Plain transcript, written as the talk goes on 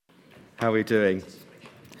How are we doing?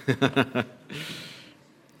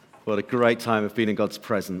 What a great time of being in God's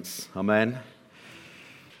presence. Amen.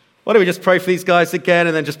 Why don't we just pray for these guys again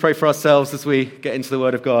and then just pray for ourselves as we get into the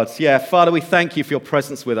Word of God. Yeah, Father, we thank you for your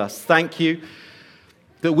presence with us. Thank you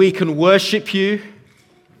that we can worship you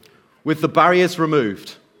with the barriers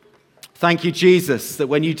removed. Thank you, Jesus, that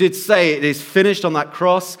when you did say it is finished on that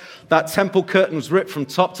cross, that temple curtain was ripped from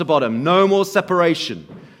top to bottom. No more separation.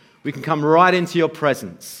 We can come right into your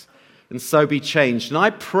presence and so be changed. And I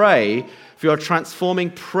pray for your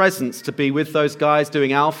transforming presence to be with those guys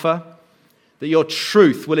doing Alpha, that your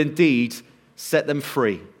truth will indeed set them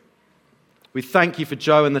free. We thank you for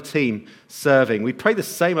Joe and the team serving. We pray the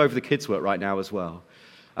same over the kids' work right now as well.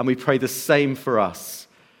 And we pray the same for us.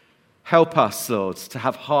 Help us, Lord, to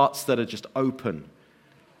have hearts that are just open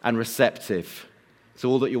and receptive to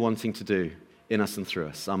all that you're wanting to do in us and through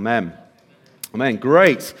us. Amen. Amen.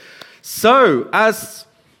 Great. So, as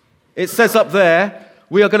it says up there,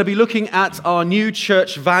 we are going to be looking at our new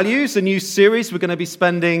church values, a new series. We're going to be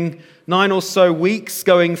spending 9 or so weeks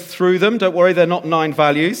going through them. Don't worry, they're not 9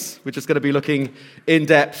 values. We're just going to be looking in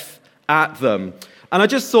depth at them. And I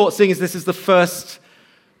just thought, seeing as this is the first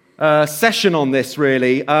session on this,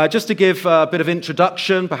 really, just to give a bit of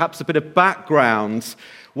introduction, perhaps a bit of background,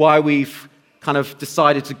 why we've kind of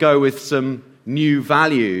decided to go with some new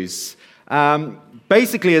values.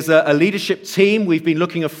 Basically, as a leadership team, we've been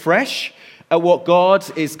looking afresh at what God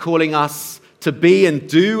is calling us to be and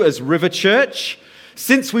do as River Church.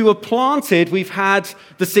 Since we were planted, we've had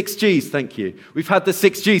the 6 G's. Thank you. We've had the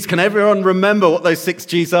 6 G's. Can everyone remember what those 6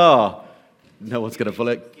 G's are? No one's going to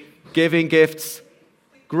follow it. Giving, gifts,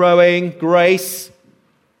 growing, grace,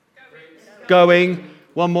 going.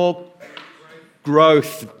 One more.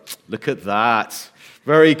 Growth. Look at that.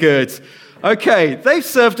 Very good. Okay, they've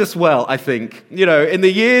served us well, I think. You know, in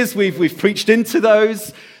the years we've preached into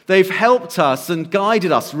those, they've helped us and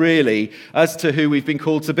guided us, really, as to who we've been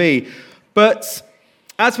called to be. But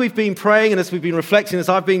as we've been praying and as we've been reflecting, as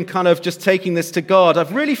I've been kind of just taking this to God,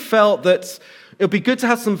 I've really felt that it would be good to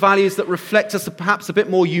have some values that reflect us perhaps a bit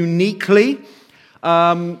more uniquely.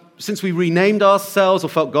 Since we renamed ourselves, or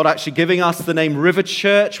felt God actually giving us the name River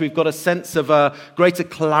Church, we've got a sense of greater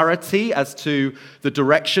clarity as to the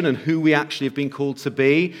direction and who we actually have been called to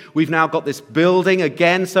be. We've now got this building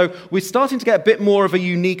again, so we're starting to get a bit more of a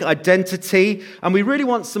unique identity, and we really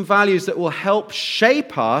want some values that will help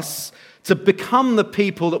shape us to become the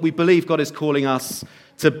people that we believe God is calling us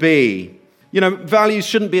to be. You know, values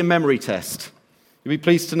shouldn't be a memory test. You'll be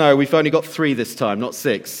pleased to know we've only got 3 this time, not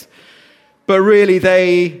 6. But really,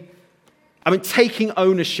 taking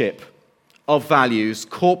ownership of values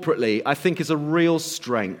corporately, I think, is a real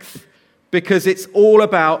strength because it's all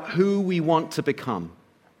about who we want to become.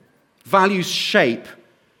 Values shape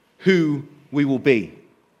who we will be.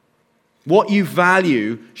 What you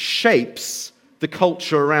value shapes the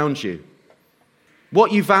culture around you.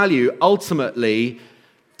 What you value ultimately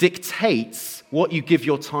dictates what you give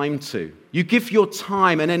your time to. You give your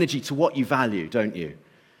time and energy to what you value, don't you?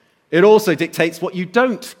 It also dictates what you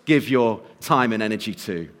don't give your time and energy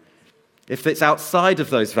to, if it's outside of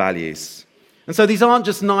those values. And so these aren't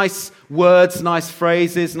just nice words, nice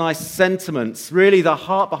phrases, nice sentiments. Really, the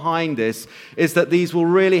heart behind this is that these will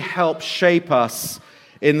really help shape us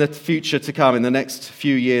in the future to come, in the next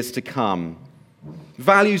few years to come.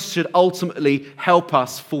 Values should ultimately help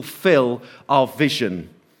us fulfill our vision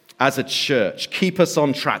as a church, keep us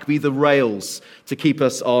on track, be the rails to keep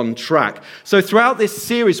us on track. So throughout this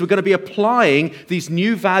series, we're going to be applying these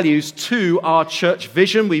new values to our church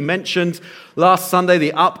vision. We mentioned last Sunday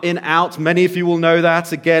the up, in, out. Many of you will know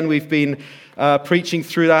that. Again, we've been preaching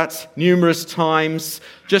through that numerous times.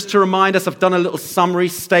 Just to remind us, I've done a little summary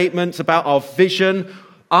statement about our vision.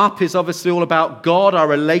 Up is obviously all about God, our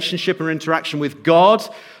relationship and interaction with God.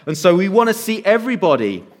 And so we want to see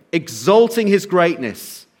everybody exalting his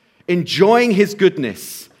greatness, enjoying his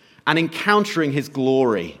goodness, and encountering his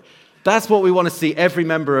glory. That's what we want to see every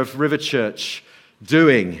member of River Church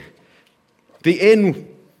doing. The in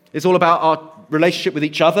is all about our relationship with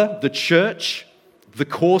each other, the church, the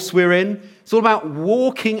course we're in. It's all about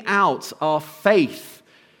walking out our faith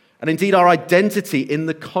and indeed our identity in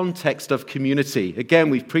the context of community.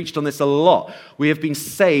 Again, we've preached on this a lot. We have been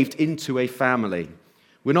saved into a family.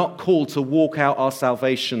 We're not called to walk out our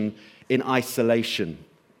salvation in isolation,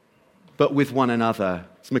 but with one another.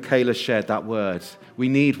 As Michaela shared that word, we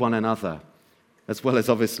need one another, as well as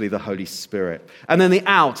obviously the Holy Spirit. And then the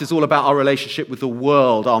out is all about our relationship with the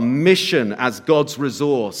world, our mission as God's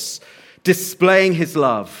resource, displaying his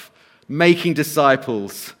love, making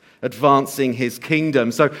disciples, advancing his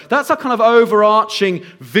kingdom. So that's our kind of overarching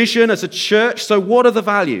vision as a church. So what are the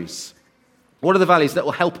values? What are the values that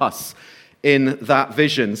will help us in that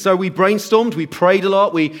vision? So we brainstormed, we prayed a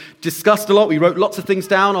lot, we discussed a lot, we wrote lots of things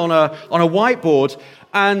down on a whiteboard,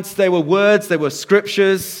 and there were words, there were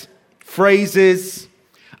scriptures, phrases,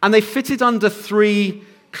 and they fitted under 3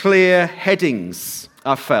 clear headings,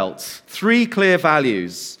 I felt. 3 clear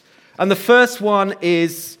values. And the first one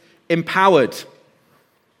is empowered.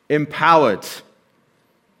 Empowered.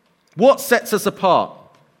 What sets us apart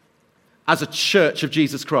as a church of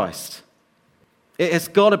Jesus Christ? It has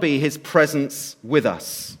got to be his presence with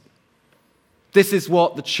us. This is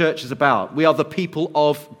what the church is about. We are the people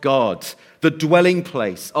of God, the dwelling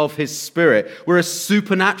place of his Spirit. We're a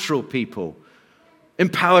supernatural people,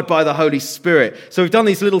 empowered by the Holy Spirit. So we've done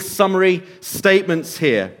these little summary statements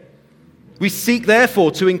here. We seek,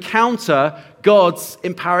 therefore, to encounter God's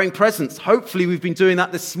empowering presence. Hopefully we've been doing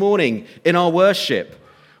that this morning in our worship.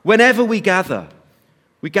 Whenever we gather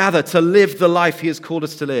to live the life he has called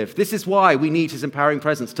us to live. This is why we need his empowering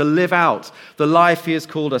presence, to live out the life he has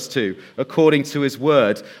called us to, according to his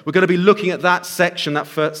word. We're going to be looking at that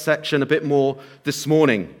first section, a bit more this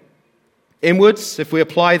morning. Inwards, if we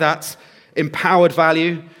apply that empowered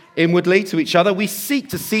value inwardly to each other, we seek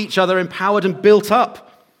to see each other empowered and built up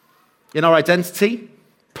in our identity,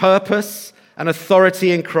 purpose, and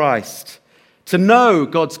authority in Christ, to know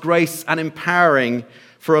God's grace and empowering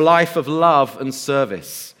for a life of love and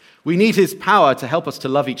service. We need his power to help us to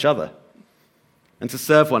love each other and to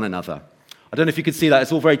serve one another. I don't know if you can see that.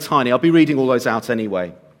 It's all very tiny. I'll be reading all those out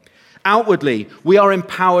anyway. Outwardly, we are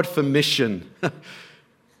empowered for mission.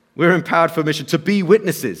 We're empowered for mission to be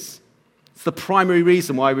witnesses. It's the primary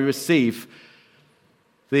reason why we receive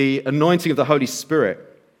the anointing of the Holy Spirit,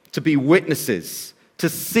 to be witnesses, to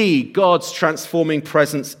see God's transforming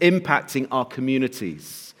presence impacting our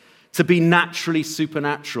communities, to be naturally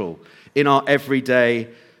supernatural in our everyday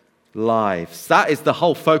lives. That is the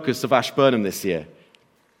whole focus of Ashburnham this year.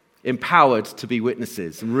 Empowered to be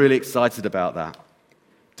witnesses. I'm really excited about that.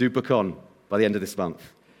 Do book on by the end of this month.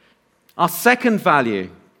 Our second value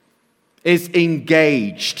is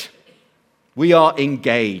engaged. We are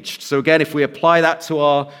engaged. So again, if we apply that to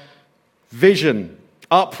our vision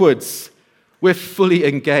upwards, we're fully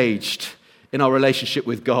engaged in our relationship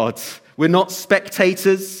with God. We're not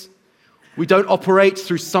spectators. We don't operate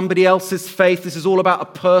through somebody else's faith. This is all about a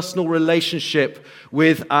personal relationship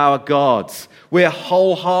with our God. We're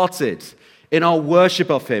wholehearted in our worship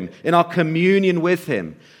of him, in our communion with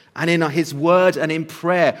him, and in his word and in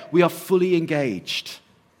prayer. We are fully engaged.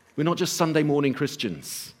 We're not just Sunday morning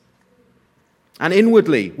Christians. And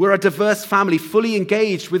inwardly, we're a diverse family, fully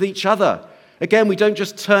engaged with each other. Again, we don't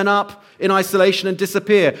just turn up in isolation and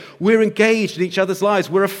disappear. We're engaged in each other's lives.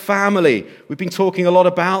 We're a family. We've been talking a lot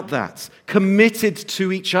about that. Committed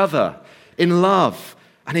to each other in love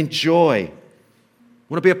and in joy. We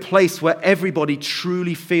want to be a place where everybody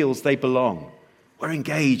truly feels they belong. We're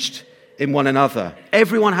engaged in one another.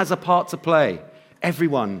 Everyone has a part to play.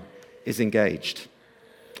 Everyone is engaged.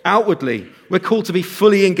 Outwardly, we're called to be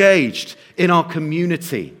fully engaged in our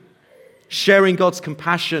community, sharing God's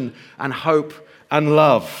compassion and hope and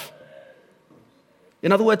love.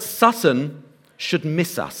 In other words, Sutton should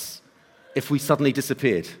miss us if we suddenly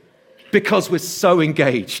disappeared because we're so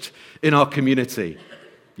engaged in our community.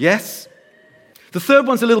 Yes? The third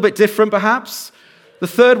one's a little bit different, perhaps. The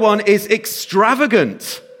third one is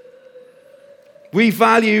extravagant. We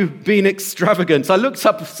value being extravagant. I looked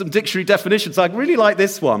up some dictionary definitions. I really like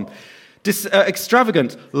this one.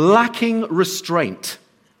 Extravagant, lacking restraint.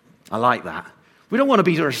 I like that. We don't want to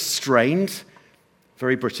be restrained.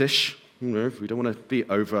 Very British. We don't want to be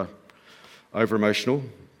over emotional,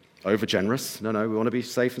 over generous. No, we want to be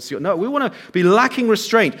safe and secure. No, we want to be lacking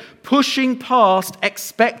restraint, pushing past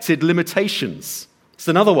expected limitations. It's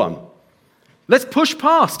another one. Let's push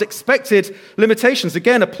past expected limitations.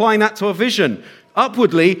 Again, applying that to our vision.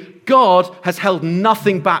 Upwardly, God has held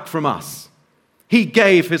nothing back from us. He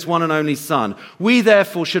gave his one and only Son. We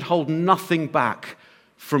therefore should hold nothing back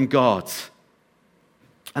from God.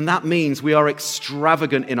 And that means we are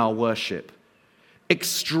extravagant in our worship,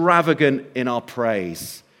 extravagant in our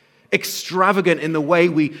praise, extravagant in the way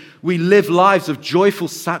we live lives of joyful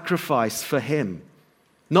sacrifice for him,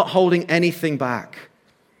 not holding anything back.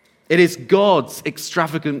 It is God's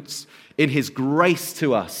extravagance in his grace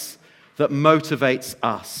to us that motivates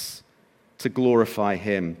us to glorify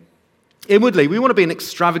him. Inwardly, we want to be an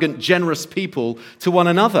extravagant, generous people to one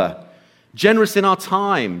another. Generous in our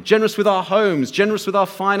time, generous with our homes, generous with our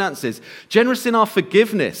finances, generous in our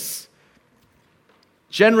forgiveness,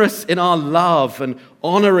 generous in our love and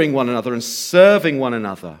honoring one another and serving one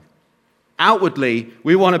another. Outwardly,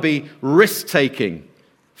 we want to be risk-taking,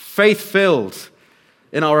 faith-filled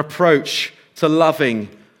in our approach to loving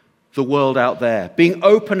the world out there, being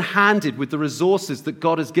open-handed with the resources that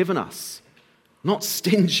God has given us, not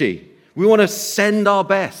stingy. We want to send our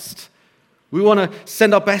best. We want to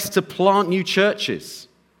send our best to plant new churches.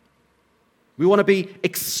 We want to be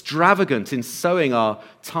extravagant in sowing our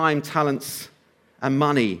time, talents, and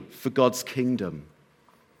money for God's kingdom.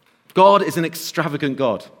 God is an extravagant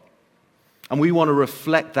God, and we want to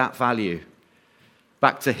reflect that value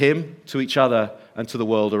back to Him, to each other, and to the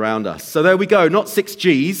world around us. So there we go, not 6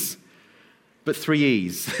 G's, but 3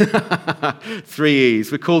 E's. 3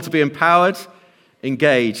 E's. We're called to be empowered,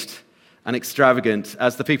 engaged, and extravagant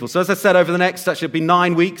as the people. So as I said, over the next, actually it'll be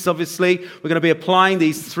 9 weeks, obviously, we're going to be applying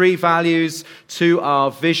these 3 values to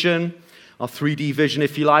our vision, our 3D vision,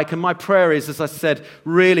 if you like. And my prayer is, as I said,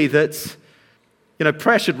 really that,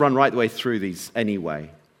 prayer should run right the way through these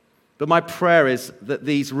anyway. But my prayer is that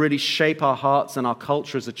these really shape our hearts and our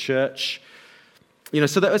culture as a church,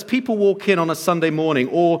 so that as people walk in on a Sunday morning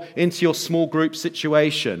or into your small group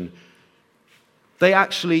situation, they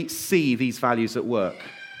actually see these values at work.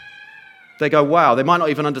 They go, wow, they might not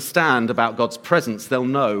even understand about God's presence. They'll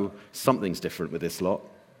know something's different with this lot.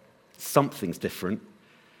 Something's different.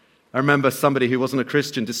 I remember somebody who wasn't a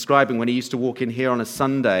Christian describing when he used to walk in here on a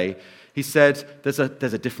Sunday, he said, there's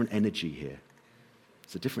a different energy here.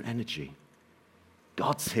 It's a different energy.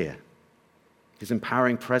 God's here. His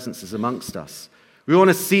empowering presence is amongst us. We want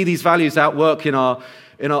to see these values at work in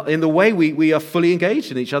the way we are fully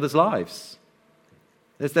engaged in each other's lives.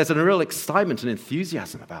 There's a real excitement and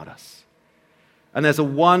enthusiasm about us. And there's a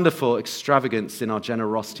wonderful extravagance in our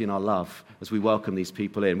generosity and our love as we welcome these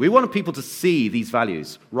people in. We want people to see these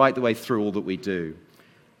values right the way through all that we do.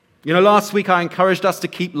 Last week I encouraged us to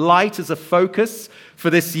keep light as a focus for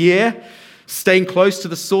this year, staying close to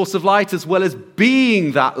the source of light as well as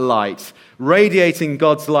being that light, radiating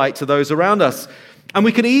God's light to those around us. And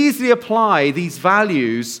we can easily apply these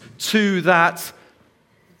values to that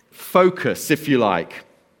focus, if you like.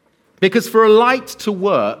 Because for a light to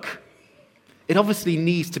work, it obviously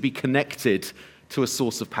needs to be connected to a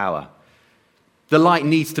source of power. The light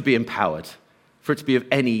needs to be empowered for it to be of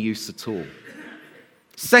any use at all.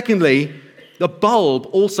 Secondly, the bulb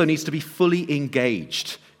also needs to be fully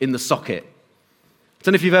engaged in the socket. I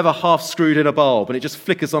don't know if you've ever half screwed in a bulb and it just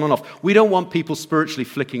flickers on and off. We don't want people spiritually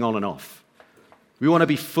flicking on and off. We want to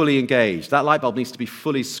be fully engaged. That light bulb needs to be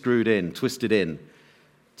fully screwed in, twisted in,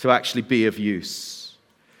 to actually be of use.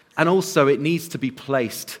 And also it needs to be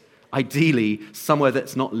placed ideally somewhere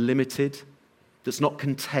that's not limited, that's not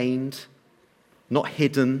contained, not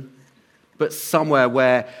hidden, but somewhere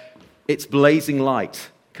where its blazing light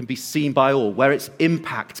can be seen by all, where its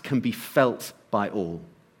impact can be felt by all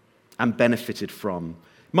and benefited from.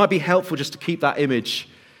 It might be helpful just to keep that image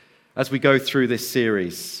as we go through this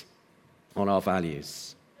series on our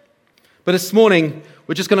values. But this morning,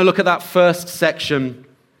 we're just going to look at that first section.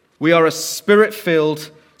 We are a spirit-filled,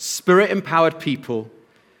 spirit-empowered people.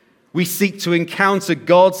 We seek to encounter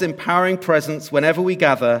God's empowering presence whenever we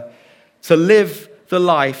gather, to live the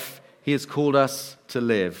life He has called us to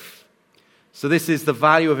live. So this is the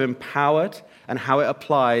value of empowered and how it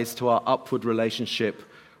applies to our upward relationship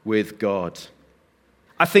with God.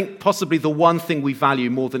 I think possibly the one thing we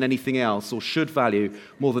value more than anything else, or should value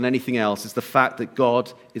more than anything else, is the fact that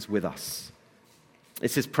God is with us.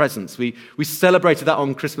 It's His presence. We celebrated that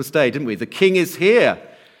on Christmas Day, didn't we? The King is here.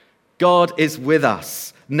 God is with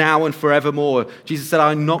us now and forevermore. Jesus said,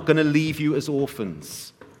 I'm not going to leave you as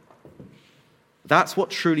orphans. That's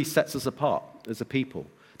what truly sets us apart as a people.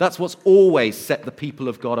 That's what's always set the people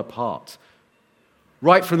of God apart.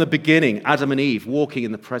 Right from the beginning, Adam and Eve walking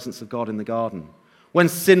in the presence of God in the garden. When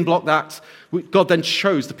sin blocked that, God then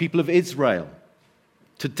chose the people of Israel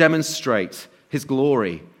to demonstrate His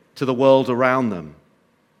glory to the world around them.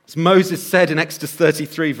 As Moses said in Exodus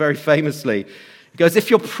 33 very famously, he goes, if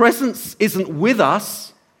your presence isn't with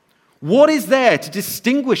us, what is there to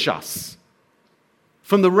distinguish us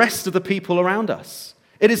from the rest of the people around us?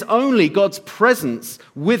 It is only God's presence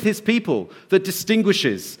with His people that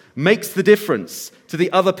distinguishes, makes the difference to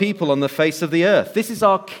the other people on the face of the earth. This is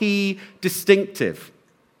our key distinctive.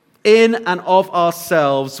 In and of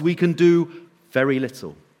ourselves, we can do very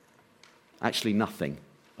little. Actually, nothing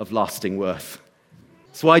of lasting worth.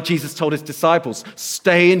 That's why Jesus told His disciples,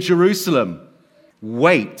 stay in Jerusalem.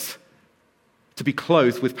 Wait to be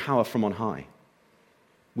clothed with power from on high.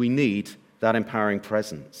 We need that empowering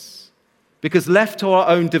presence. Because left to our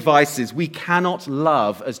own devices, we cannot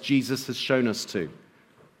love as Jesus has shown us to.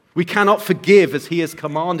 We cannot forgive as He has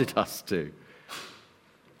commanded us to.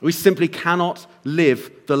 We simply cannot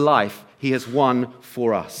live the life He has won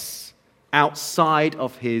for us outside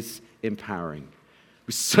of His empowering.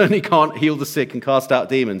 We certainly can't heal the sick and cast out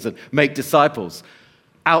demons and make disciples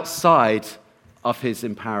outside of his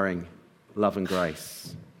empowering love and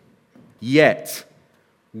grace. Yet,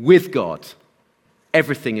 with God,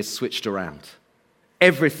 everything is switched around.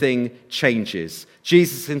 Everything changes.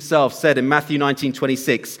 Jesus himself said in Matthew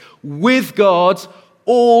 19:26, with God,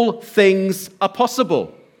 all things are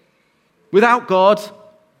possible. Without God,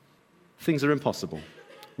 things are impossible.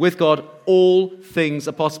 With God, all things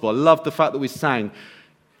are possible. I love the fact that we sang,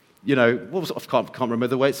 I can't remember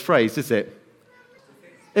the way it's phrased, is it?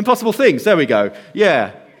 Impossible things, there we go.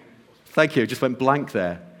 Yeah, thank you, just went blank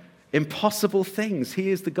there. Impossible things. He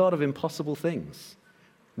is the God of impossible things.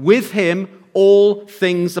 With him, all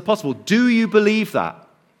things are possible. Do you believe that?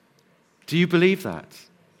 Do you believe that?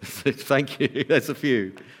 Thank you. There's a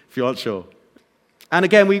few, if you aren't sure. And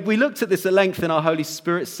again, we looked at this at length in our Holy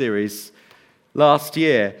Spirit series last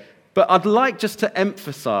year. But I'd like just to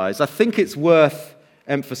emphasize, I think it's worth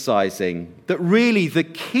emphasizing, that really the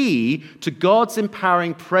key to God's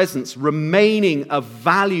empowering presence remaining of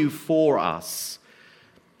value for us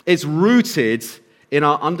is rooted in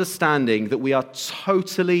our understanding that we are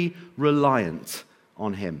totally reliant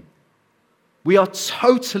on him. We are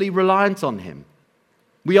totally reliant on him.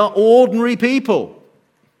 We are ordinary people.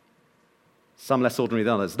 Some less ordinary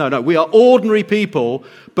than others. No, we are ordinary people,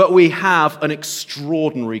 but we have an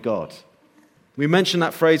extraordinary God. We mention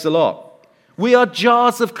that phrase a lot. We are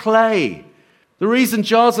jars of clay. The reason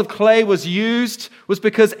jars of clay was used was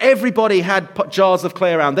because everybody had jars of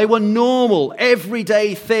clay around. They were normal,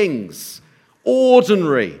 everyday things.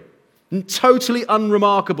 Ordinary and totally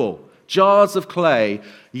unremarkable. Jars of clay,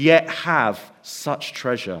 yet have such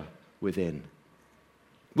treasure within.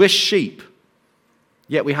 We're sheep,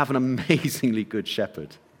 yet we have an amazingly good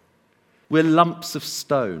shepherd. We're lumps of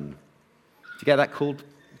stone. Do you get that called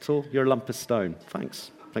at all? You're a lump of stone.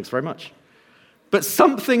 Thanks. Thanks very much. But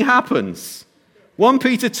something happens. 1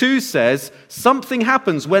 Peter 2 says, something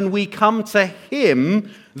happens when we come to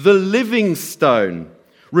him, the living stone,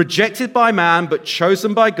 rejected by man, but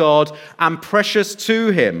chosen by God and precious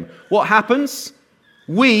to him. What happens?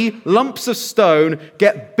 We, lumps of stone,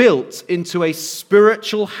 get built into a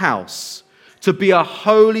spiritual house to be a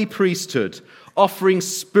holy priesthood, offering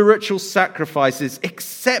spiritual sacrifices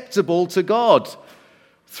acceptable to God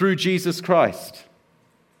through Jesus Christ.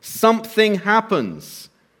 Something happens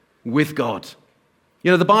with God.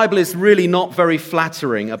 The Bible is really not very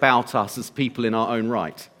flattering about us as people in our own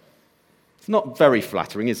right. It's not very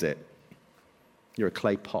flattering, is it? You're a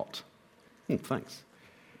clay pot. Thanks.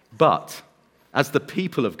 But as the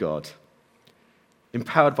people of God,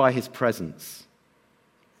 empowered by his presence,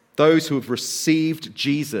 those who have received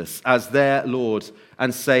Jesus as their Lord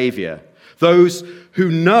and Savior, those who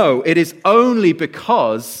know it is only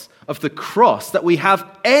because of the cross that we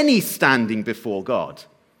have any standing before God,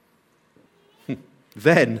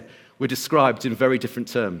 then we're described in very different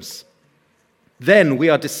terms. Then we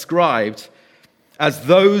are described as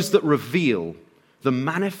those that reveal the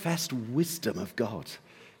manifest wisdom of God.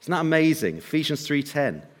 Isn't that amazing? Ephesians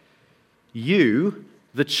 3:10. You,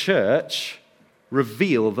 the church,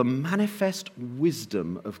 reveal the manifest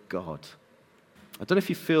wisdom of God. I don't know if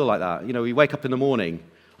you feel like that. We wake up in the morning,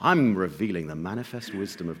 I'm revealing the manifest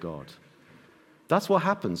wisdom of God. That's what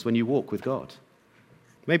happens when you walk with God.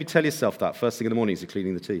 Maybe tell yourself that first thing in the morning as you're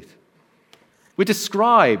cleaning the teeth. We're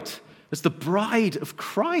described as the bride of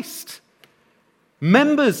Christ,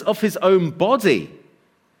 members of his own body.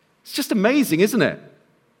 It's just amazing, isn't it?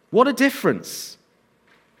 What a difference.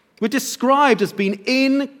 We're described as being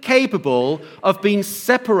incapable of being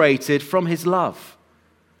separated from his love.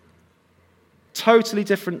 Totally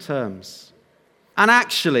different terms. And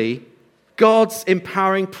actually, God's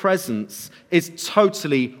empowering presence is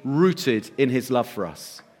totally rooted in his love for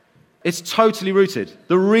us. It's totally rooted.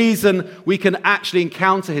 The reason we can actually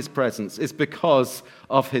encounter his presence is because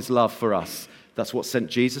of his love for us. That's what sent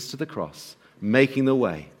Jesus to the cross, making the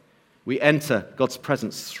way. We enter God's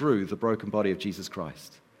presence through the broken body of Jesus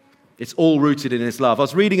Christ. It's all rooted in his love. I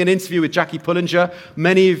was reading an interview with Jackie Pullinger.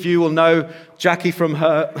 Many of you will know Jackie from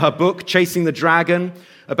her book, Chasing the Dragon,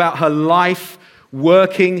 about her life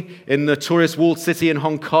working in the tourist walled city in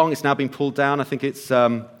Hong Kong. It's now been pulled down. I think it's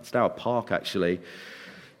now a park, actually.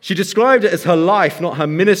 She described it as her life, not her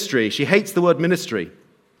ministry. She hates the word ministry.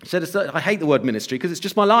 She said, I hate the word ministry because it's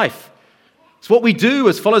just my life. It's what we do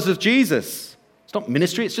as followers of Jesus. It's not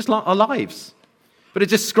ministry, it's just our lives. But it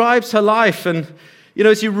describes her life. And,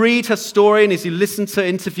 as you read her story and as you listen to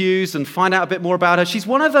interviews and find out a bit more about her, she's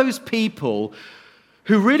one of those people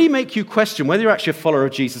who really make you question whether you're actually a follower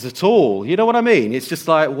of Jesus at all. You know what I mean? It's just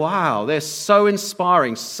like, wow, they're so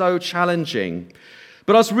inspiring, so challenging.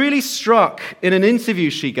 But I was really struck in an interview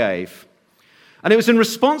she gave. And it was in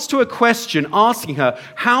response to a question asking her,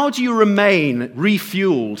 how do you remain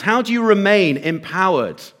refueled? How do you remain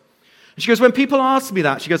empowered? And she goes, when people ask me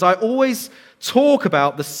that, she goes, I always talk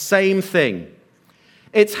about the same thing.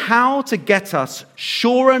 It's how to get us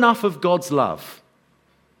sure enough of God's love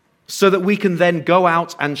so that we can then go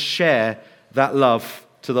out and share that love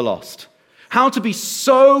to the lost. How to be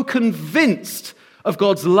so convinced of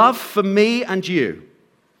God's love for me and you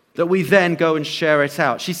that we then go and share it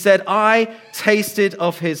out. She said, I tasted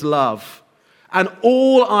of his love, and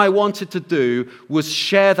all I wanted to do was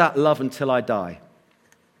share that love until I die.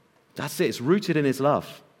 That's it. It's rooted in his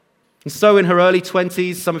love. And so in her early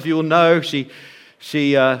 20s, some of you will know, she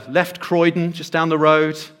left Croydon, just down the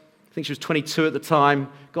road. I think she was 22 at the time,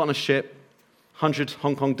 got on a ship, 100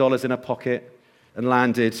 Hong Kong dollars in her pocket, and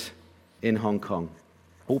landed in Hong Kong,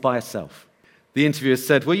 all by herself. The interviewer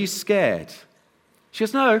said, were you scared? She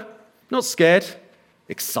goes, no, not scared,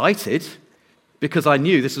 excited, because I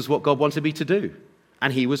knew this was what God wanted me to do,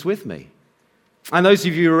 and he was with me. And those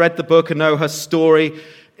of you who read the book and know her story,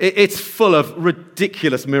 it's full of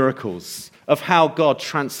ridiculous miracles of how God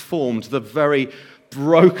transformed the very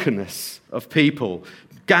brokenness of people.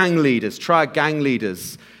 Gang leaders, triad gang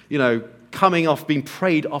leaders, coming off, being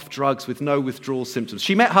prayed off drugs with no withdrawal symptoms.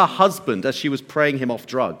 She met her husband as she was praying him off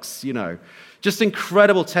drugs, Just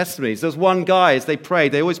incredible testimonies. There was one guy, as they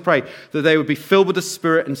prayed, they always prayed that they would be filled with the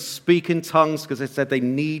Spirit and speak in tongues because they said they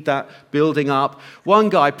need that building up. One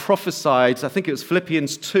guy prophesied, I think it was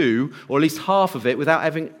Philippians 2, or at least half of it, without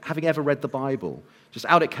having ever read the Bible. Just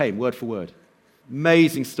out it came, word for word.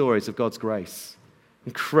 Amazing stories of God's grace.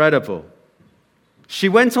 Incredible. She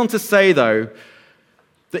went on to say, though,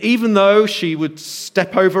 that even though she would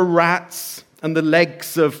step over rats and the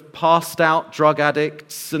legs of passed-out drug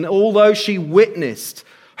addicts, and although she witnessed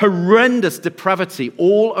horrendous depravity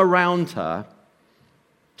all around her,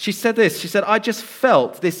 she said this, she said, I just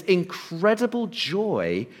felt this incredible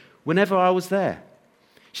joy whenever I was there.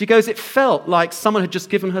 She goes, it felt like someone had just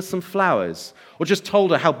given her some flowers or just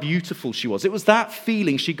told her how beautiful she was. It was that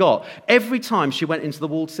feeling she got every time she went into the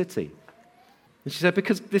walled city. And she said,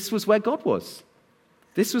 because this was where God was.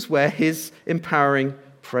 This was where his empowering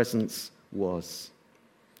presence was.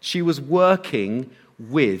 She was working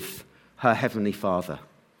with her Heavenly Father.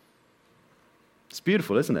 It's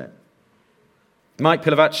beautiful, isn't it? Mike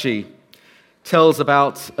Pilavachi tells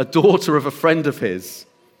about a daughter of a friend of his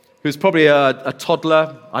who's probably a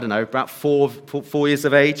toddler, I don't know, about four years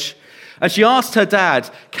of age. And she asked her dad,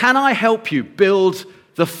 can I help you build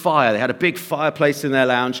the fire? They had a big fireplace in their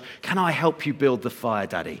lounge. Can I help you build the fire,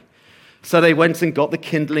 Daddy? So they went and got the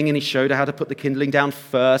kindling, and he showed her how to put the kindling down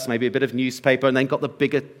first, maybe a bit of newspaper, and then got the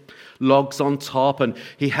bigger logs on top, and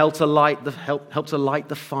he helped her light the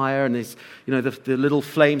fire, and the little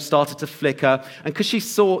flame started to flicker. And because she'd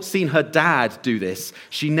seen her dad do this,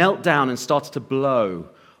 she knelt down and started to blow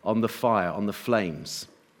on the fire, on the flames.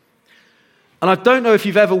 And I don't know if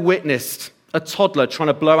you've ever witnessed a toddler trying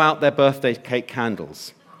to blow out their birthday cake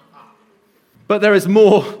candles, but there is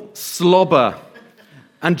more slobber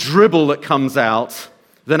and dribble that comes out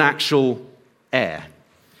than actual air.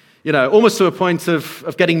 Almost to a point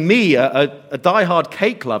of getting me, a diehard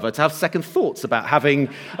cake lover, to have second thoughts about having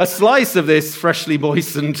a slice of this freshly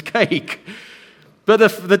moistened cake. But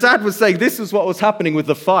the dad was saying this was what was happening with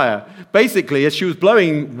the fire. Basically, as she was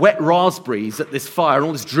blowing wet raspberries at this fire and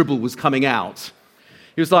all this dribble was coming out,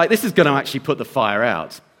 he was like, this is going to actually put the fire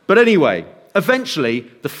out. But anyway, eventually,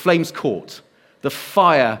 the flames caught. The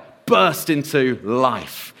fire burst into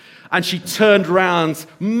life. And she turned around,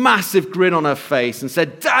 massive grin on her face, and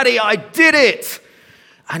said, Daddy, I did it!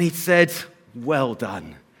 And he said, well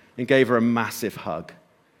done, and gave her a massive hug.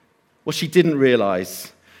 What she didn't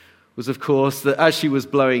realize was, of course, that as she was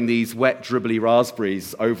blowing these wet, dribbly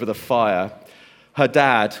raspberries over the fire, her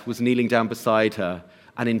dad was kneeling down beside her,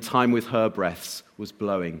 and in time with her breaths was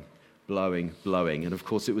blowing, blowing, blowing. And of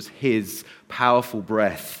course, it was his powerful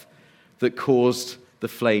breath that caused the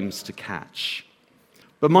flames to catch.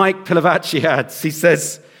 But Mike Pilavachi adds, he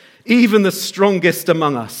says, even the strongest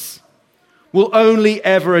among us will only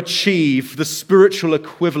ever achieve the spiritual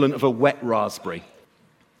equivalent of a wet raspberry.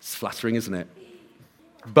 It's flattering, isn't it?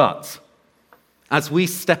 But as we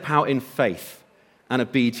step out in faith and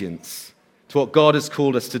obedience to what God has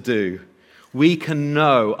called us to do, we can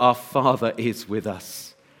know our Father is with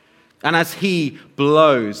us. And as he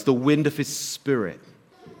blows the wind of his Spirit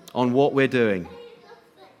on what we're doing,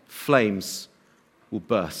 flames will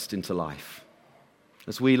burst into life.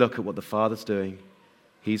 As we look at what the Father's doing,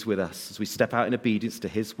 he's with us. As we step out in obedience to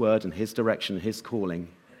his word and his direction and his calling,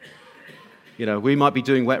 We might be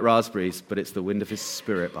doing wet raspberries, but it's the wind of his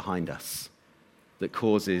Spirit behind us that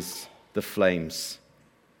causes the flames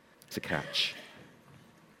to catch.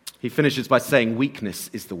 He finishes by saying, weakness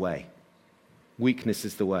is the way. Weakness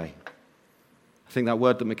is the way. I think that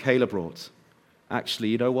word that Michaela brought, actually,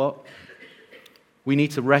 you know what? We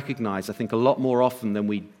need to recognize, I think, a lot more often than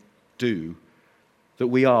we do, that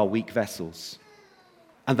we are weak vessels.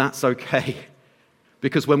 And that's okay.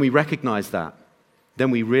 Because when we recognize that,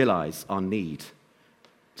 then we realize our need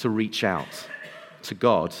to reach out to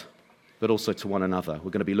God, but also to one another.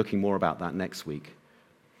 We're going to be looking more about that next week.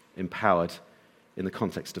 Empowered in the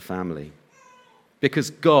context of family. Because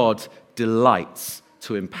God delights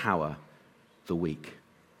to empower the weak.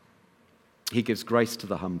 He gives grace to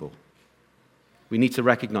the humble. We need to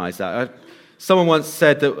recognize that. Someone once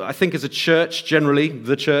said that I think as a church, generally,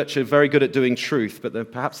 the church are very good at doing truth, but they're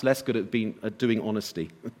perhaps less good at doing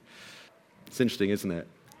honesty. It's interesting, isn't it?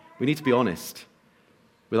 We need to be honest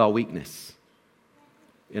with our weakness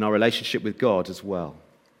in our relationship with God as well.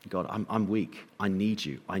 God, I'm weak. I need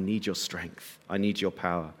you. I need your strength. I need your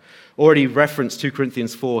power. Already referenced 2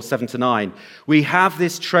 Corinthians 4, 7-9. We have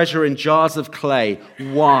this treasure in jars of clay.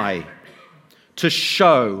 Why? To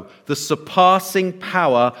show the surpassing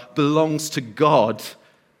power belongs to God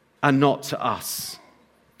and not to us.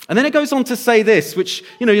 And then it goes on to say this, which,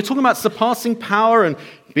 you're talking about surpassing power and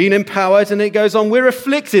being empowered, and it goes on, we're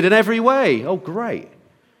afflicted in every way. Oh, great.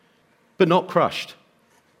 But not crushed.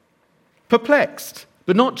 Perplexed,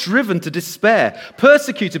 but not driven to despair.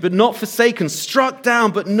 Persecuted, but not forsaken. Struck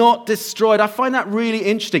down, but not destroyed. I find that really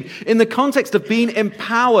interesting. In the context of being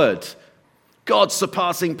empowered, God's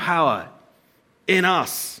surpassing power in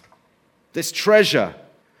us, this treasure.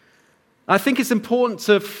 I think it's important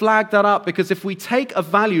to flag that up because if we take a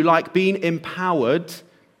value like being empowered,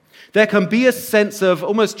 there can be a sense of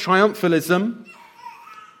almost triumphalism,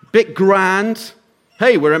 bit grand.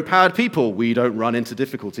 Hey, we're empowered people. We don't run into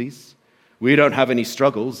difficulties. We don't have any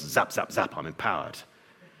struggles. Zap, zap, zap, I'm empowered.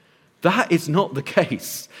 That is not the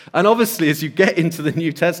case. And obviously, as you get into the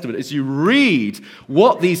New Testament, as you read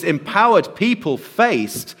what these empowered people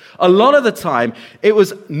faced, a lot of the time, it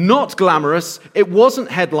was not glamorous, it wasn't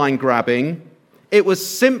headline grabbing, it was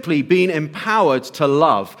simply being empowered to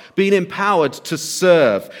love, being empowered to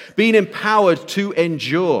serve, being empowered to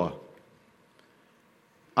endure.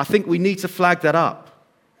 I think we need to flag that up.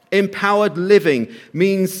 Empowered living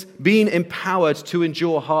means being empowered to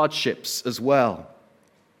endure hardships as well.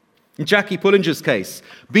 In Jackie Pullinger's case,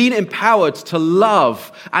 being empowered to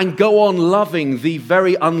love and go on loving the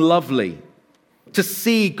very unlovely, to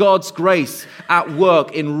see God's grace at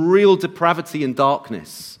work in real depravity and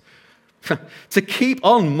darkness, to keep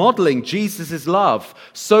on modeling Jesus' love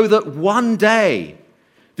so that one day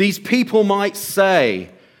these people might say,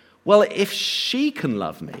 well, if she can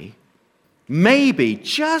love me, maybe,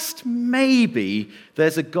 just maybe,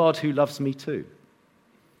 there's a God who loves me too.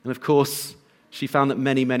 And of course, she found that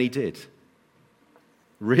many, many did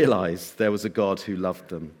realize there was a God who loved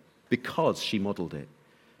them because she modeled it.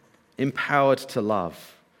 Empowered to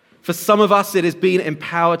love. For some of us, it is being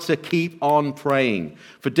empowered to keep on praying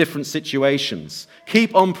for different situations.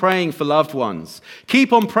 Keep on praying for loved ones.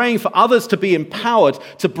 Keep on praying for others to be empowered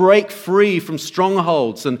to break free from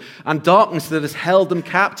strongholds and darkness that has held them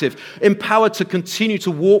captive. Empowered to continue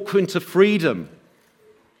to walk into freedom.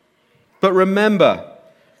 But remember,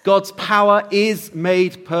 God's power is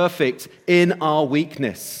made perfect in our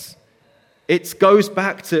weakness. It goes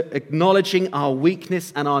back to acknowledging our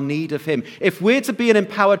weakness and our need of Him. If we're to be an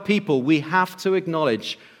empowered people, we have to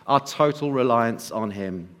acknowledge our total reliance on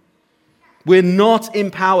Him. We're not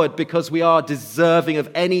empowered because we are deserving of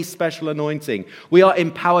any special anointing. We are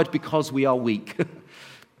empowered because we are weak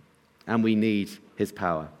and we need His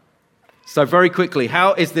power. So very quickly,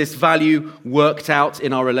 how is this value worked out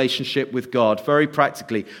in our relationship with God? Very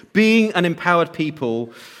practically, being an empowered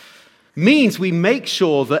people means we make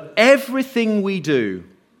sure that everything we do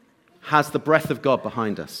has the breath of God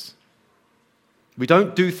behind us. We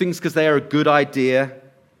don't do things because they are a good idea.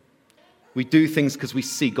 We do things because we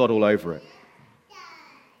see God all over it.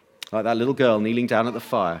 Like that little girl kneeling down at the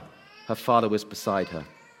fire. Her father was beside her.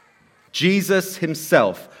 Jesus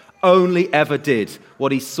himself only ever did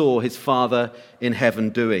what he saw his Father in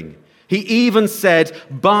heaven doing. He even said,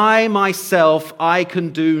 by myself I can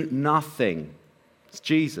do nothing. It's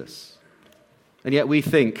Jesus. And yet we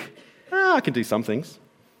think, I can do some things.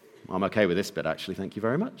 I'm okay with this bit, actually, thank you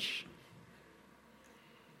very much.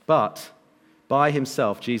 But by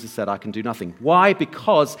himself, Jesus said, I can do nothing. Why?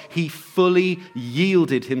 Because he fully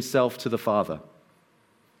yielded himself to the Father.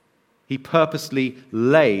 He purposely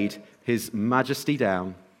laid his majesty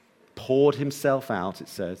down, poured himself out, it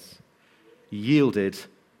says, yielded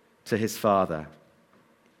to his Father.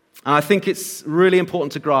 And I think it's really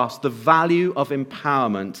important to grasp the value of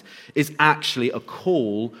empowerment is actually a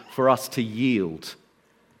call for us to yield.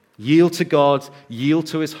 Yield to God, yield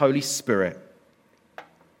to his Holy Spirit.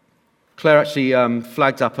 Claire actually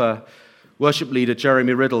flagged up a worship leader,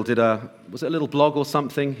 Jeremy Riddle, was it a little blog or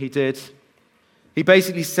something he did? He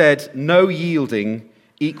basically said, no yielding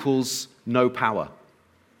equals no power.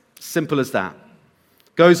 Simple as that.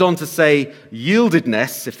 Goes on to say,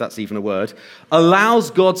 yieldedness, if that's even a word,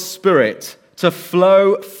 allows God's Spirit to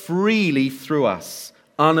flow freely through us,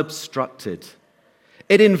 unobstructed.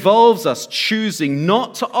 It involves us choosing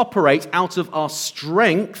not to operate out of our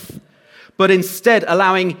strength, but instead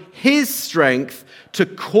allowing his strength to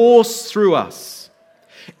course through us.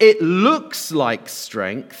 It looks like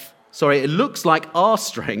our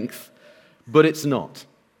strength, but it's not.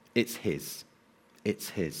 It's his. It's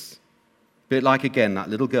his. Bit like, again, that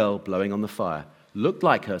little girl blowing on the fire. Looked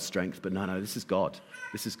like her strength, but no, this is God.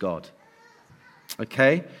 This is God.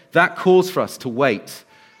 Okay? That calls for us to wait.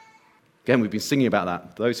 Again, we've been singing about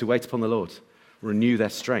that. Those who wait upon the Lord renew their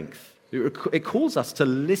strength. It calls us to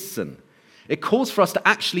listen. It calls for us to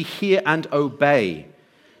actually hear and obey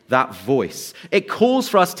that voice. It calls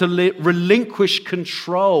for us to relinquish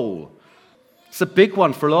control. It's a big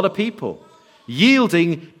one for a lot of people.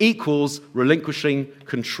 Yielding equals relinquishing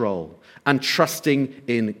control and trusting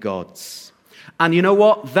in God's. And you know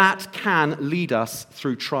what? That can lead us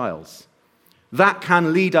through trials. That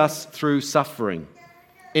can lead us through suffering.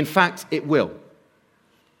 In fact, it will.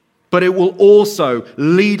 But it will also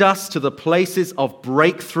lead us to the places of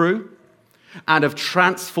breakthrough and of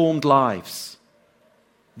transformed lives.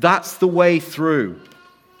 That's the way through.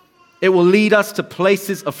 It will lead us to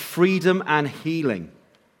places of freedom and healing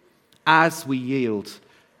as we yield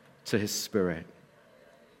to his Spirit.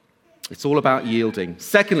 It's all about yielding.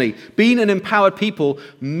 Secondly, being an empowered people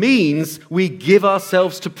means we give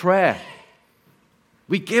ourselves to prayer.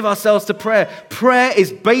 We give ourselves to prayer. Prayer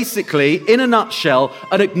is basically, in a nutshell,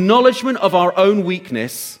 an acknowledgement of our own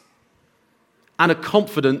weakness and a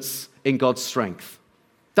confidence in God's strength.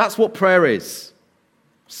 That's what prayer is.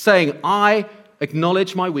 Saying, I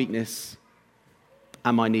acknowledge my weakness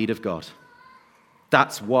and my need of God.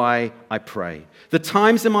 That's why I pray. The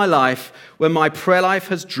times in my life when my prayer life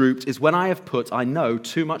has drooped is when I have put, I know,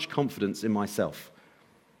 too much confidence in myself.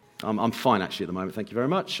 I'm fine actually at the moment, thank you very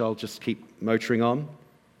much. I'll just keep motoring on.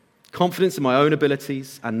 Confidence in my own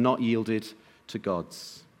abilities and not yielded to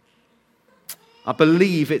God's. I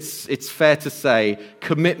believe it's fair to say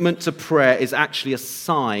commitment to prayer is actually a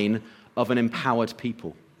sign of an empowered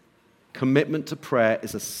people. Commitment to prayer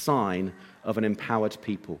is a sign of an empowered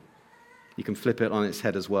people. You can flip it on its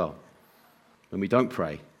head as well. When we don't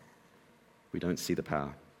pray, we don't see the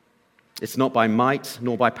power. It's not by might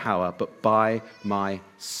nor by power, but by my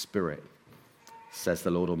Spirit, says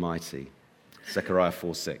the Lord Almighty. Zechariah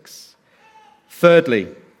 4:6.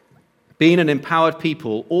 Thirdly, being an empowered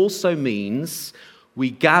people also means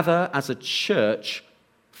we gather as a church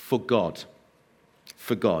for God.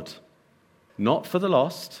 For God. Not for the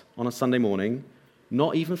lost on a Sunday morning,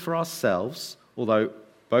 not even for ourselves, although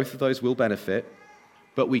both of those will benefit,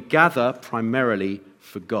 but we gather primarily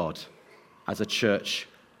for God as a church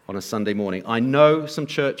on a Sunday morning. I know some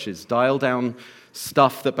churches dial down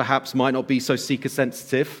stuff that perhaps might not be so seeker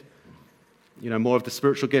sensitive, more of the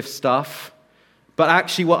spiritual gift stuff. But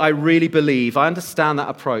actually what I really believe, I understand that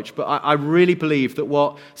approach, but I really believe that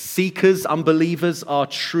what seekers, unbelievers are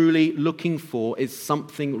truly looking for is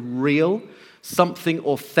something real, something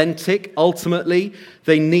authentic. Ultimately,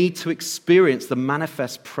 they need to experience the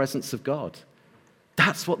manifest presence of God.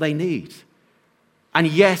 That's what they need. And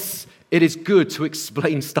yes, it is good to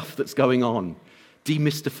explain stuff that's going on,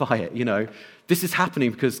 demystify it, This is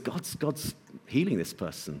happening because God's healing this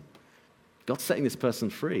person. God's setting this person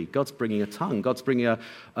free. God's bringing a tongue. God's bringing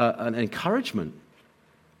an encouragement.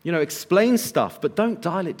 Explain stuff, but don't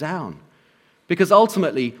dial it down. Because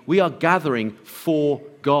ultimately, we are gathering for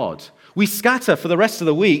God. We scatter for the rest of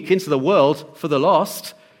the week into the world for the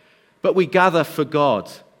lost, but we gather for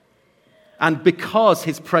God. And because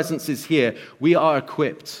his presence is here, we are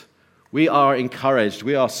equipped. We are encouraged.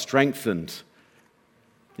 We are strengthened.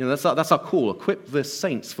 That's our call. Equip the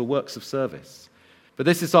saints for works of service. But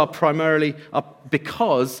this is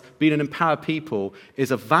because being an empowered people is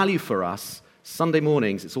a value for us. Sunday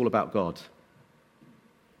mornings, it's all about God.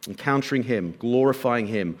 Encountering him, glorifying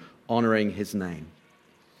him, honoring his name.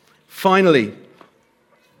 Finally,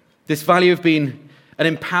 this value of being an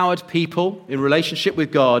empowered people in relationship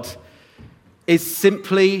with God is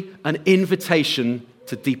simply an invitation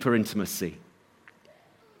to deeper intimacy.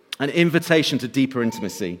 an invitation to deeper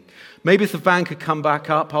intimacy. Maybe if the band could come back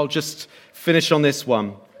up, I'll just finish on this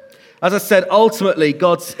one. As I said, ultimately,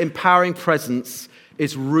 God's empowering presence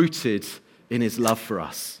is rooted in his love for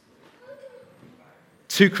us.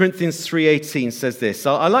 2 Corinthians 3:18 says this.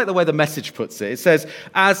 I like the way the Message puts it. It says,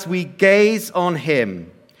 as we gaze on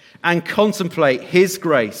him and contemplate his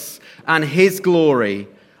grace and his glory,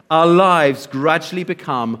 our lives gradually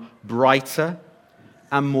become brighter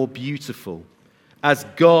and more beautiful as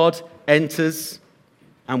God enters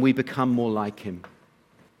and we become more like him.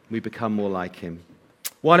 We become more like him.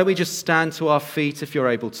 Why don't we just stand to our feet if you're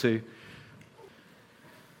able to?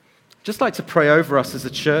 Just like to pray over us as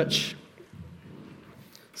a church.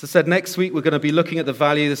 As I said, next week we're going to be looking at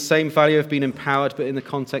the same value of being empowered, but in the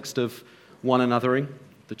context of one anothering,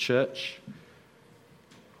 the church.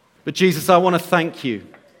 But Jesus, I want to thank you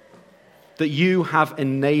that you have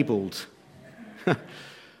enabled,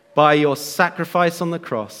 by your sacrifice on the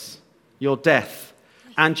cross, your death,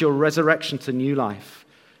 and your resurrection to new life,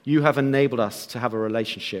 you have enabled us to have a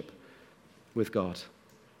relationship with God.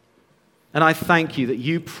 And I thank you that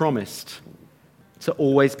you promised to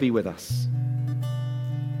always be with us.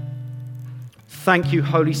 Thank you,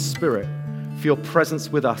 Holy Spirit, for your presence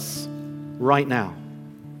with us right now.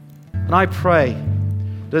 And I pray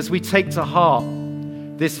that as we take to heart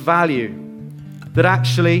this value, that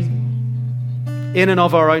actually, in and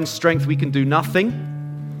of our own strength, we can do nothing,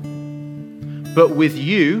 but with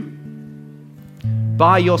you,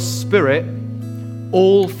 by your Spirit,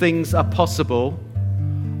 all things are possible.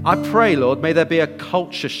 I pray, Lord, may there be a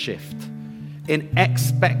culture shift in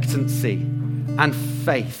expectancy and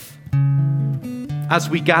faith as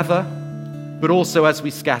we gather, but also as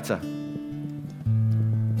we scatter.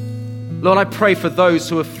 Lord, I pray for those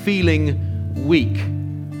who are feeling weak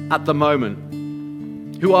at the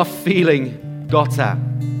moment, who are feeling got at,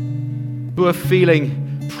 who are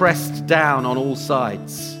feeling pressed down on all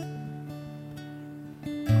sides.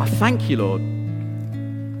 I thank you, Lord,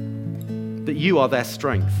 that you are their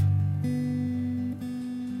strength.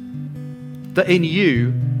 That in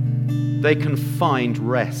you, they can find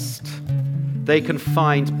rest. They can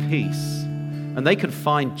find peace. And they can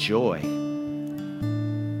find joy.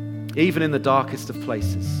 Even in the darkest of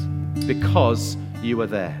places. Because you are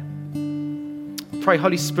there. Pray,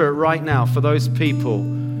 Holy Spirit, right now for those people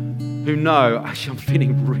who know, actually, I'm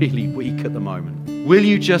feeling really weak at the moment. Will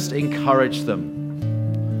you just encourage them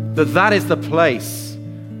that is the place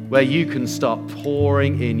where you can start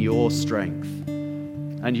pouring in your strength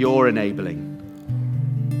and your enabling.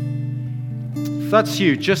 If that's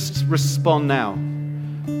you, just respond now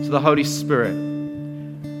to the Holy Spirit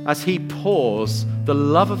as he pours the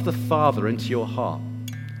love of the Father into your heart.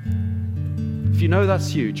 If you know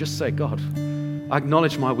that's you, just say, God, I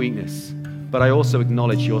acknowledge my weakness, but I also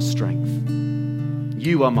acknowledge your strength.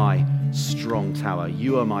 You are my strong tower.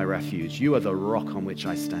 You are my refuge. You are the rock on which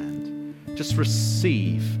I stand. Just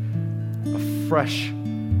receive a fresh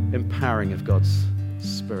empowering of God's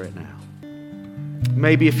Spirit now.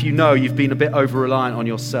 Maybe if you know you've been a bit over-reliant on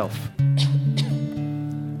yourself,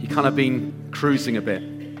 you've kind of been cruising a bit.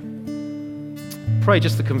 Pray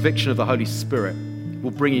just the conviction of the Holy Spirit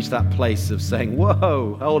will bring you to that place of saying,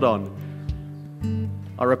 whoa, hold on.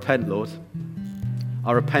 I repent, Lord.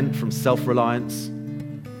 I repent from self-reliance.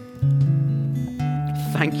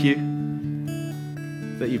 Thank you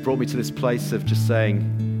that you brought me to this place of just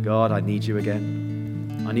saying, God, I need you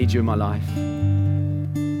again. I need you in my life.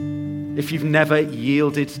 If you've never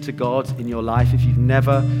yielded to God in your life, if you've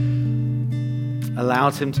never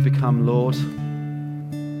allowed him to become Lord,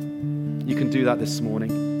 you can do that this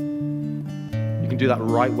morning. You can do that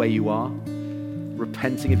right where you are,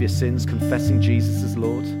 repenting of your sins, confessing Jesus as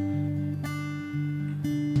Lord.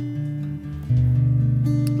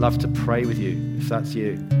 I'd love to pray with you, if that's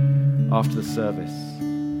you, after the service.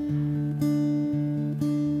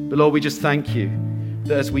 But Lord, we just thank you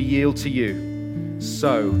that as we yield to you,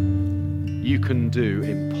 so you can do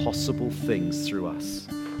impossible things through us.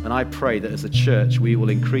 And I pray that as a church, we will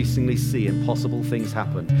increasingly see impossible things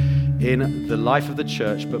happen in the life of the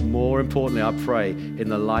church, but more importantly, I pray in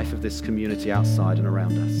the life of this community outside and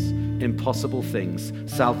around us. Impossible things,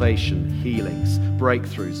 salvation, healings,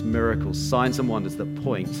 breakthroughs, miracles, signs and wonders that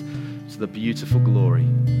point to the beautiful glory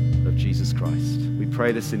of Jesus Christ. We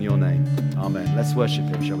pray this in your name. Amen. Let's worship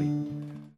him, shall we?